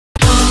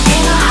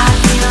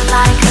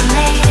like a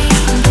lady.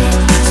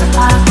 So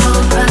powerful,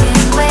 rugged,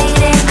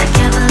 waiting. I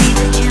can't believe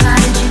that you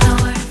lied and you know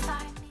where to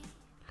find me.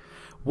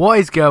 What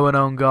is going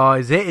on,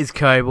 guys? It is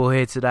Kobal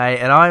here today,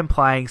 and I am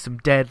playing some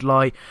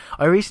Deadlight.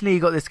 I recently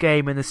got this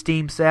game in the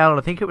Steam sale, and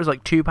I think it was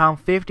like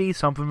 £2.50,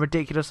 something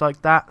ridiculous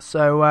like that.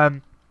 So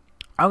I'm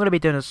going to be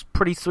doing a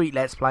pretty sweet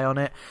Let's Play on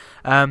it.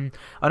 I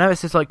know it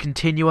says like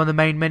continue on the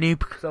main menu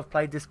because I've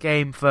played this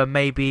game for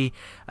maybe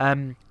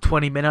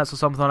 20 minutes or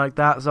something like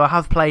that. So I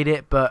have played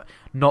it, but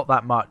not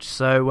that much.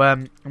 So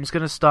I'm just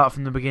going to start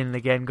from the beginning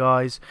again,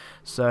 guys,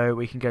 so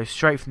we can go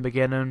straight from the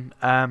beginning.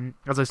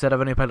 As I said, I've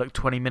only played like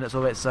 20 minutes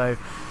of it, so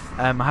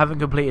I haven't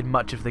completed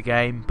much of the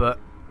game, but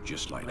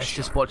let's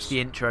just watch the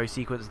intro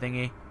sequence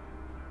thingy.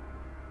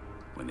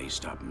 When they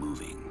stop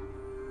moving,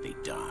 they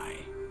die.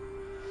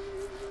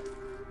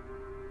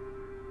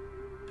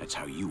 That's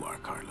how you are,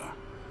 Carla.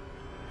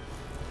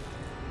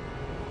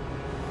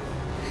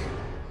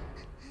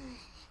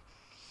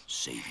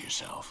 Save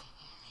yourself.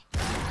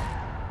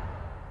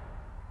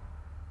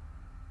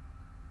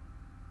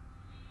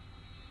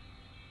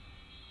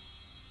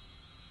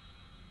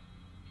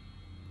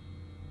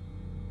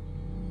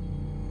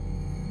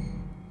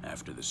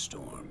 After the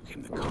storm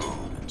came the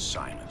calm and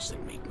silence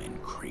that make men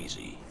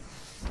crazy.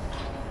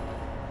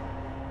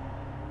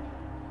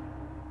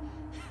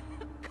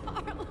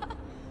 Carla!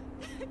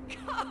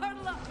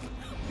 Carla!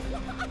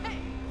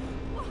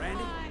 Why?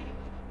 Randy?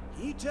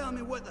 Can you tell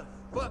me what the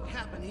fuck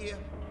happened here?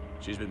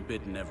 She's been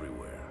bitten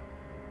everywhere.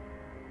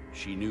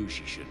 She knew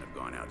she shouldn't have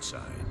gone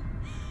outside.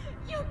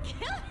 You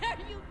killed her,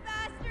 you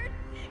bastard!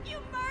 You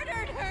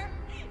murdered her!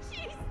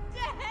 She's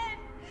dead!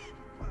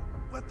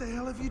 What the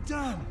hell have you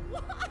done?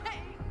 Why?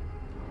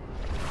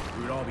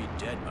 We would all be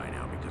dead by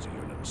now because of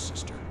your little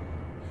sister.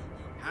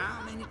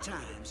 How many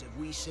times have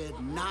we said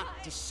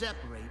not to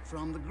separate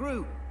from the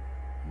group?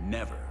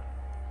 Never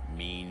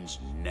means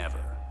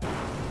never.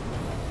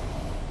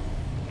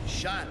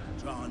 Shot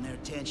drawing their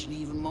attention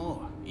even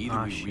more.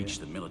 Either we reach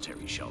the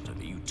military shelter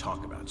that you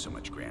talk about so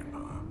much, Grandpa,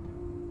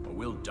 or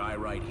we'll die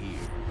right here.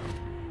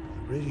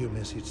 The radio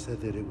message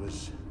said that it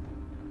was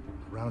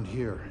around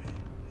here.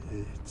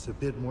 It's a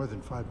bit more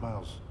than 5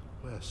 miles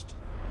west.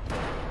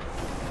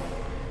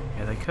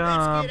 Here they Let's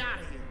come. get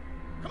out of here.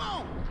 Come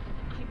on!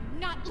 I'm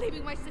not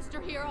leaving my sister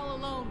here all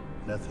alone.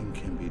 Nothing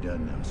can be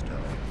done now,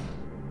 Stella.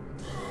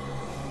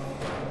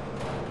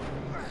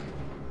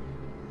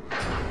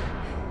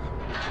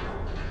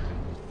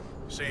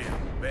 Sam,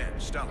 Ben,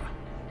 Stella,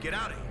 get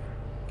out of here.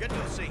 Get to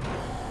the sea.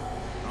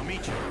 I'll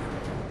meet you.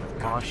 I've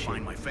got to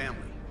find my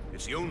family.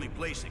 It's the only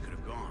place they could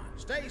have gone.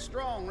 Stay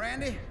strong,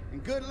 Randy,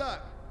 and good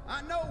luck.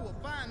 I know we'll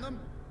find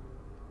them.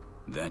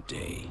 That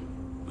day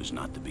was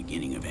not the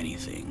beginning of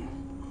anything,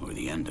 or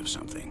the end of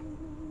something.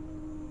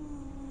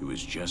 It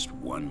was just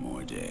one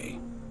more day.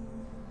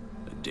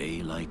 A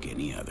day like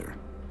any other.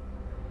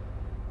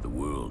 The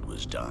world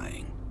was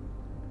dying,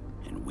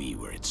 and we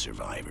were its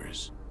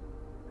survivors.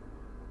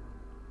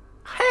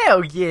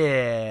 Hell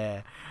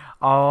yeah!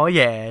 Oh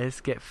yeah,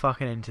 let's get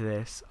fucking into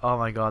this. Oh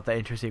my god, that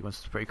intro sequence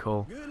is pretty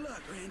cool. Good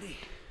luck, Randy.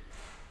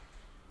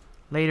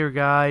 Later,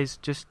 guys,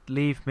 just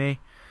leave me.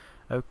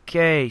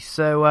 Okay,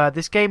 so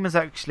this game is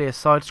actually a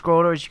side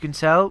scroller, as you can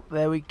tell.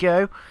 There we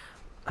go.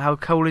 How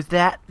cool is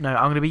that? No,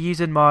 I'm going to be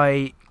using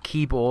my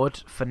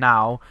keyboard for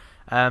now.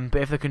 But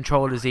if the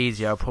controller's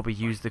easier, I'll probably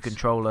use the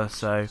controller.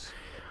 So,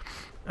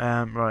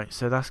 right,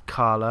 so that's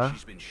Carla.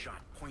 She's been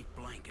shot point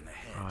blank in the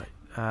head.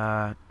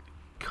 Right,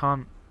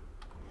 can't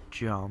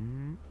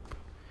jump.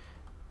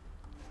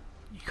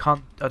 You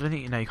can't. I don't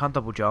think you know. You can't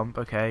double jump.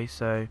 Okay,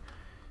 so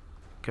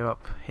go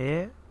up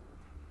here.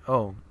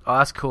 Oh,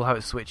 that's cool how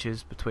it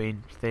switches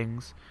between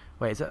things.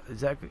 Wait, is that?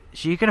 Is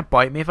she gonna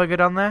bite me if I go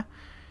down there?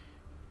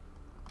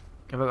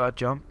 Have I got to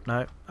jump?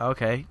 No.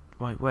 Okay.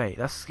 Wait.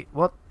 That's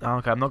what? Oh,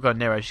 okay, I'm not going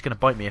near her. She's gonna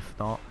bite me if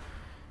not.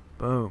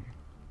 Boom.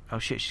 Oh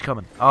shit, she's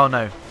coming. Oh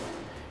no.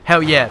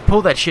 Hell yeah!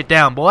 Pull that shit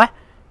down, boy.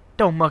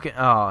 Don't muck it.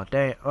 Oh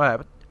damn. Alright,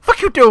 what the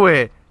fuck you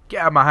doing?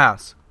 Get out of my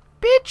house,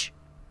 bitch.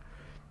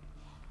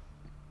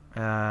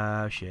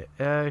 Shit.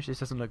 This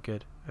doesn't look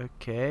good.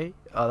 Okay.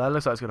 Oh, that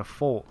looks like it's gonna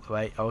fall.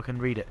 Wait. Oh, I can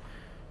read it.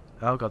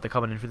 Oh god, they're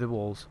coming in through the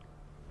walls.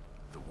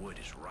 The wood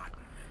is rotten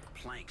and the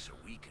planks are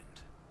weakened.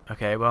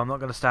 Okay, well I'm not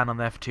gonna stand on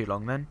there for too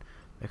long then.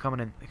 They're coming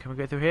in. Can we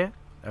go through here?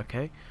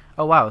 Okay.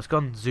 Oh wow, it's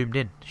gone zoomed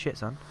in. Shit,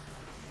 son.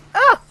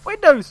 Ah,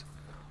 windows.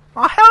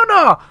 Oh hell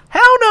no!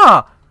 Hell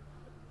no!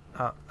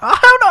 Oh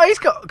hell no! He's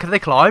got. Can they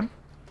climb?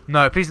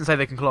 No, please don't say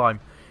they can climb.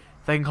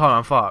 If they can climb,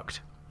 I'm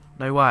fucked.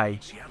 No way.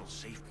 Seattle's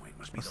safe point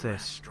must be What's the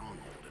this? last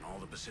stronghold in all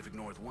the Pacific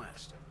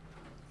Northwest.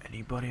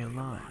 Anybody Anybody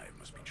alive?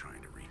 must be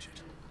trying to reach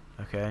it.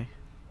 Okay.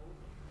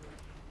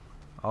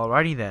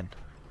 Alrighty then.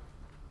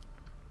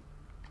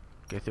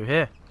 Go through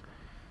here.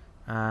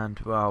 And,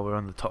 well, we're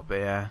on the top bit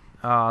here.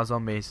 Ah,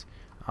 zombies.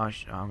 I'm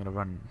gonna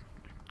run.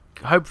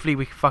 Hopefully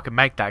we can fucking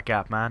make that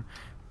gap, man.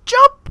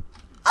 Jump!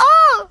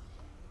 Ah!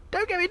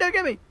 Don't get me, don't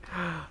get me!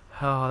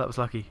 Oh, that was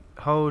lucky.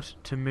 Hold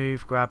to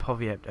move, grab,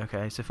 hover.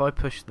 Okay, so if I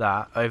push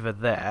that over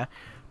there,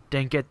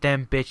 then get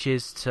them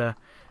bitches to...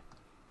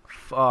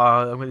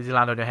 Oh, I'm going to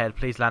land on your head.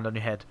 Please land on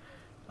your head.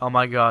 Oh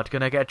my god,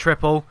 gonna get a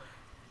triple.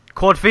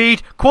 Quad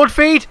feed! Quad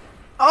feed!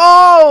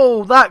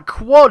 Oh, that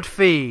quad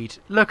feed!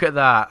 Look at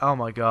that. Oh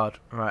my god.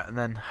 Right, and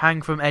then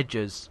hang from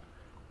edges.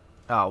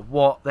 Oh,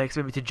 what? They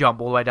expect me to jump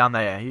all the way down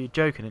there. You're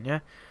joking, aren't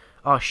you?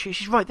 Oh shit,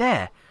 she's right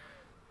there.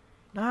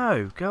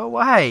 No, go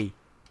away.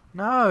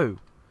 No.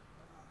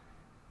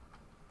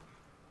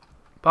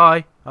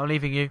 Bye. I'm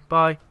leaving you.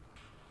 Bye.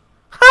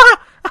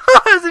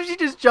 As if she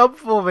just jumped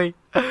for me.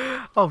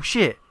 Oh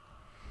shit.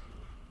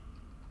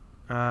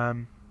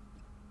 Can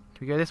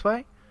we go this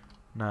way?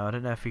 No, I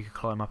don't know if we could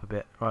climb up a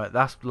bit. Right,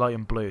 that's light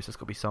and blue, so it's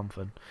got to be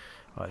something.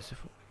 Right, so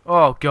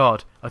oh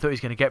god, I thought he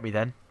was going to get me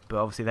then, but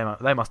obviously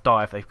they must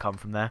die if they've come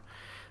from there.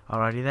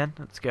 Alrighty then,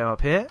 let's go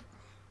up here.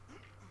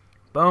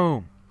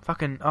 Boom.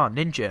 Fucking, oh,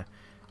 ninja.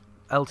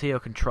 LT or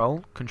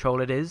control.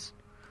 Control it is.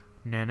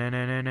 No, no,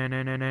 no, no, no,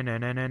 no, no, no, no,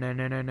 no, no,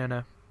 no, no, no,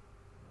 no.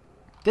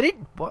 Did he?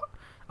 What?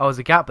 Oh, there's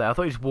a gap there. I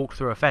thought he just walked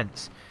through a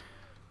fence.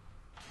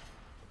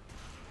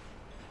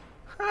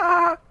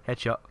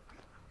 Headshot.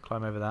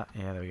 Climb over that.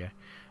 Yeah, there we go.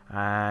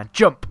 And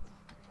jump.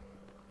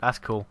 That's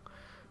cool.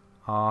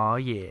 Oh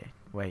yeah.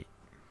 Wait.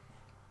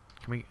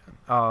 Can we?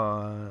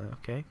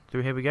 Okay.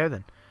 Through here we go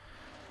then.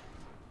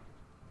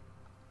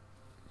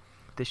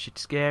 This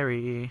shit's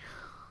scary.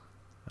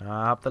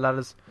 Up the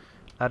ladders.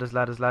 Ladders,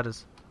 ladders,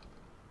 ladders.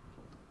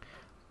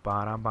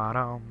 Bottom,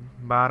 bottom,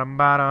 bottom,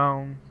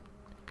 bottom.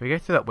 Can we go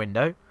through that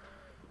window?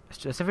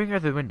 Let's see if we can go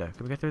through the window.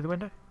 Can we go through the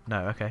window?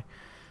 No, okay.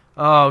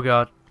 Oh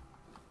god.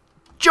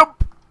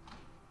 Jump!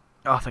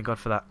 Oh, thank god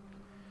for that.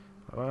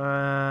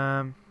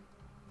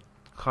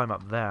 Climb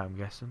up there, I'm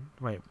guessing.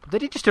 Wait,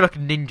 did he just do like a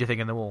ninja thing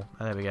in the wall?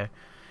 Oh, there we go.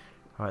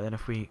 Alright, then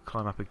if we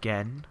climb up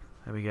again.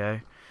 There we go.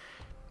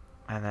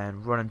 And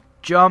then run and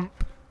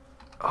jump.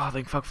 Oh,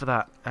 thank fuck for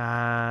that.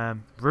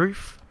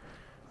 Roof.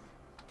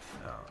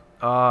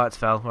 Oh, it's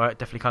fell. Right,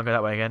 definitely can't go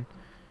that way again.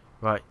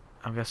 Right,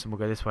 I'm guessing we'll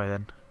go this way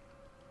then.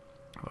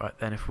 Right,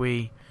 then if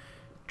we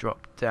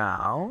drop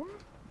down.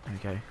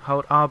 Okay,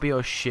 hold RB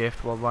or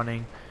shift while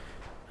running.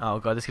 Oh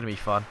god, this is going to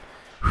be fun.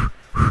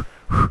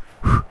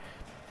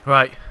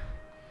 Right.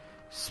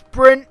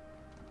 Sprint.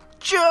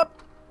 Jump.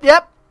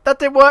 Yep, that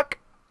didn't work.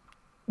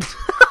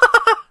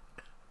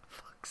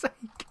 Fuck's sake.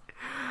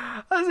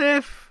 As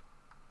if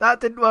that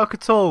didn't work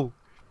at all.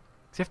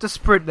 So you have to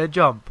sprint then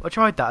jump. I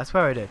tried that, I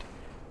swear I did.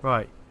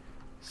 Right.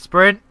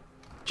 Sprint.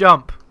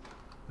 Jump.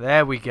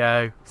 There we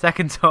go.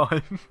 Second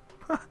time.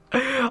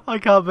 I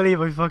can't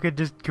believe I fucking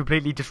just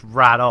completely just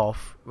ran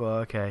off. Well,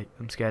 okay.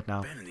 I'm scared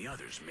now. Ben and the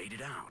others made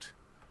it out.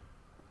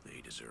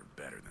 They deserve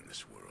better than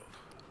this world.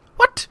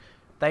 What?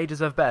 They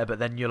deserve better, but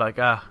then you're like,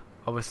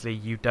 obviously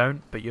you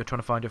don't, but you're trying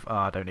to find your...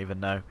 I don't even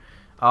know.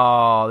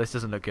 Oh, this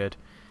doesn't look good.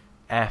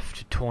 F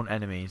to taunt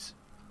enemies.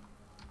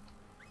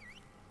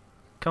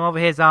 Come over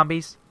here,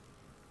 zombies.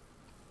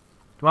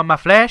 You want my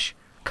flesh?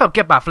 Come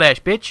get my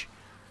flesh, bitch.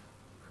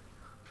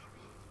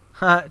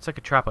 It's like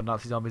a trap on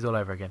Nazi zombies all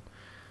over again.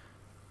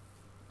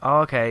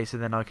 Okay, so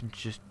then I can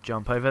just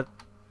jump over.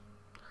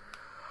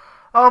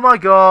 Oh my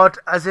god,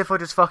 as if I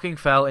just fucking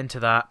fell into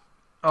that.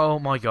 Oh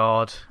my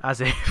god,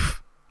 as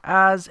if.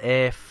 As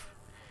if.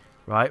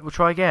 Right, we'll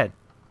try again.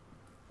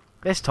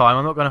 This time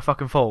I'm not going to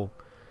fucking fall.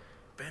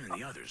 Ben and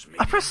the others made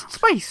I it pressed out.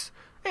 space.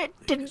 It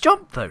They didn't deserve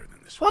jump though. better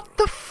than this What world.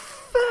 the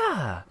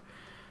fuck?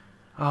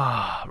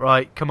 Ah,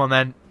 right, come on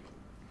then.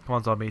 Come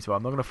on, zombies. Right,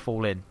 I'm not going to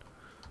fall in.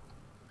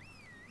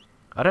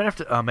 I don't have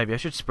to... Oh, maybe I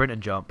should sprint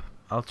and jump.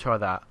 I'll try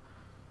that.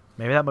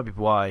 Maybe that might be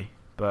why,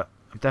 but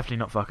I'm definitely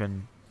not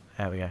fucking...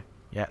 There we go.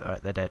 Yeah,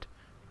 alright, they're dead.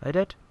 Are they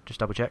dead? Just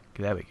double check.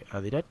 There we go.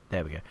 Are they dead?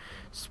 There we go.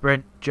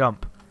 Sprint,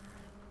 jump.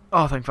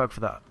 Oh, thank fuck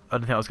for that. I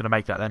didn't think I was going to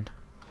make that then.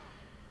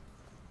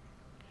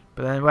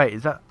 But then, wait,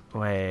 is that...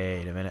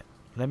 Wait a minute.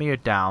 Let me go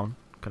down.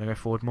 Can I go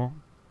forward more?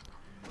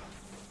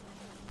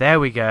 There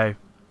we go.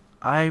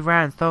 I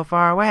ran so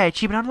far away.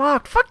 Achievement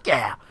unlocked. Fuck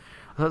yeah!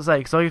 I was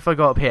like, so if I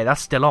go up here,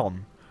 that's still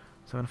on.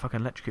 So I'm going to fucking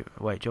electrocute...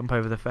 Wait, jump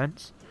over the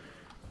fence.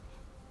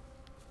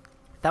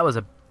 That was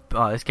a...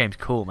 Oh, this game's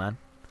cool, man.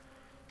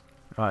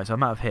 Right, so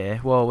I'm out of here.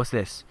 Whoa, what's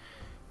this?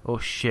 Or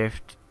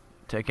shift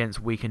to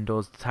against weakened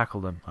doors to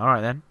tackle them.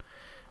 Alright then.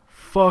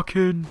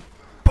 Fucking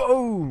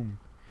boom!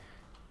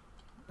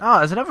 Oh,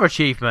 there's another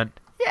achievement.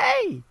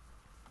 Yay!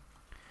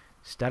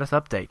 Status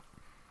update.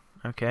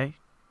 Okay.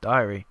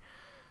 Diary.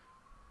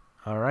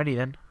 Alrighty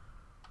then.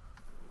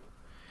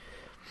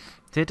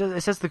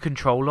 It says the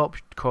control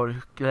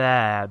option.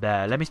 There.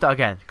 Let me start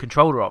again.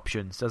 Controller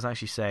options. Doesn't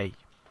actually say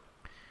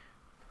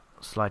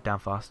slide down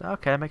faster.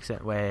 Okay, that makes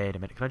sense. Wait a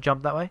minute. Can I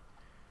jump that way?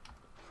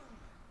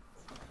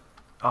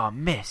 Oh,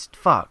 missed.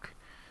 Fuck.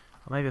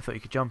 Or maybe I thought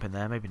you could jump in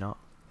there. Maybe not.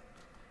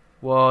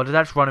 Whoa, did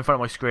that just run in front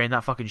of my screen?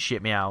 That fucking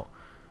shit me out.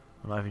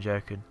 I'm not even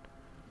joking.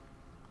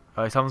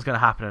 Oh, something's going to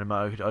happen in a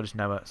moment. I just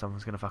know it.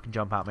 Someone's going to fucking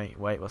jump at me.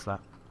 Wait, what's that?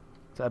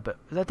 Is that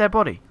a dead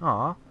body?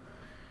 Aww.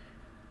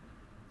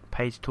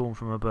 Page torn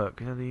from a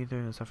book. Is that the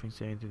doing the suffering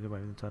seeing through the way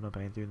of the eternal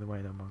pain through the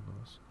way that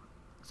mongols?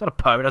 It's not a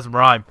poem, it doesn't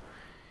rhyme.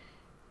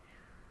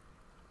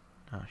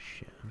 Oh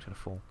shit, I'm just gonna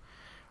fall.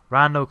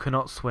 Randall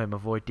cannot swim,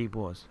 avoid deep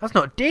waters. That's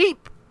not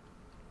deep!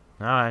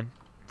 Alright.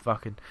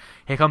 fucking...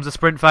 Here comes a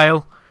sprint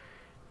fail.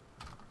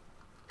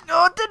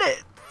 Oh, I did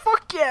it!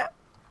 Fuck yeah!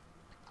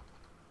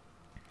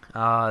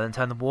 Then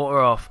turn the water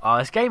off.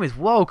 This game is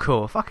well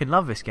cool. I fucking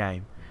love this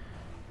game.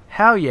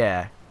 Hell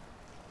yeah.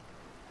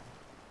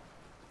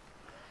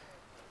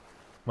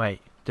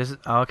 Wait, does it...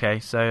 okay,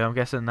 so I'm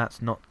guessing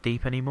that's not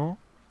deep anymore?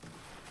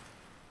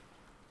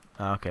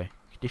 Okay.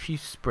 If you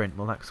sprint,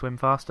 will that swim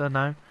faster?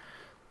 No?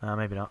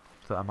 Maybe not.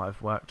 Thought that might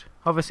have worked.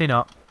 Obviously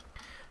not.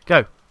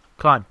 Go.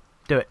 Climb.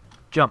 Do it.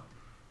 Jump.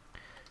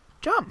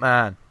 Jump,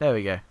 man. There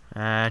we go.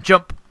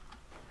 Jump.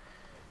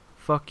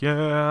 Fuck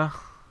yeah.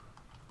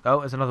 Oh,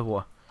 there's another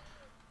water.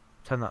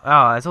 Turn that...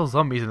 there's all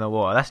zombies in the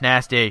water. That's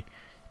nasty.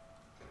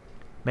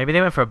 Maybe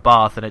they went for a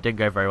bath and it didn't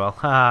go very well.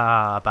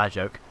 Ha, bad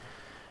joke.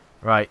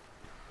 Right.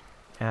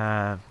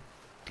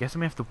 Guess I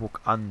may have to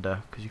walk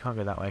under, because you can't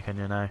go that way, can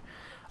you? No.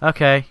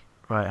 Okay.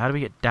 Right, how do we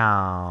get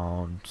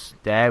down?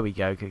 There we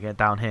go. Get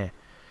down here.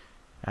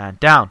 And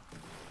down.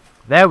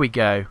 There we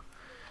go.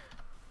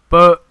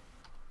 But...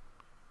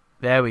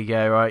 there we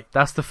go, right.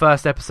 That's the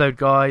first episode,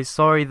 guys.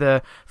 Sorry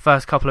the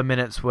first couple of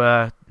minutes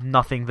were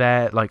nothing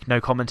there, like no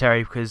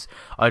commentary, because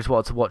I just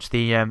wanted to watch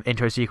the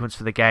intro sequence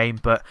for the game.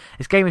 But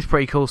this game is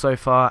pretty cool so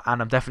far,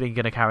 and I'm definitely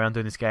going to carry on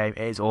doing this game.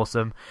 It is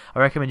awesome. I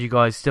recommend you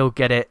guys still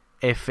get it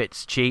if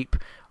it's cheap,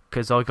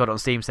 because I got it on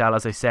Steam sale,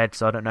 as I said,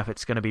 so I don't know if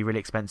it's going to be really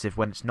expensive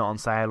when it's not on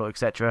sale or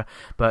etc.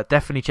 But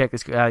definitely check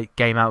this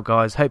game out,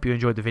 guys. Hope you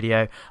enjoyed the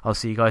video. I'll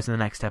see you guys in the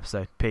next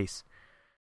episode. Peace.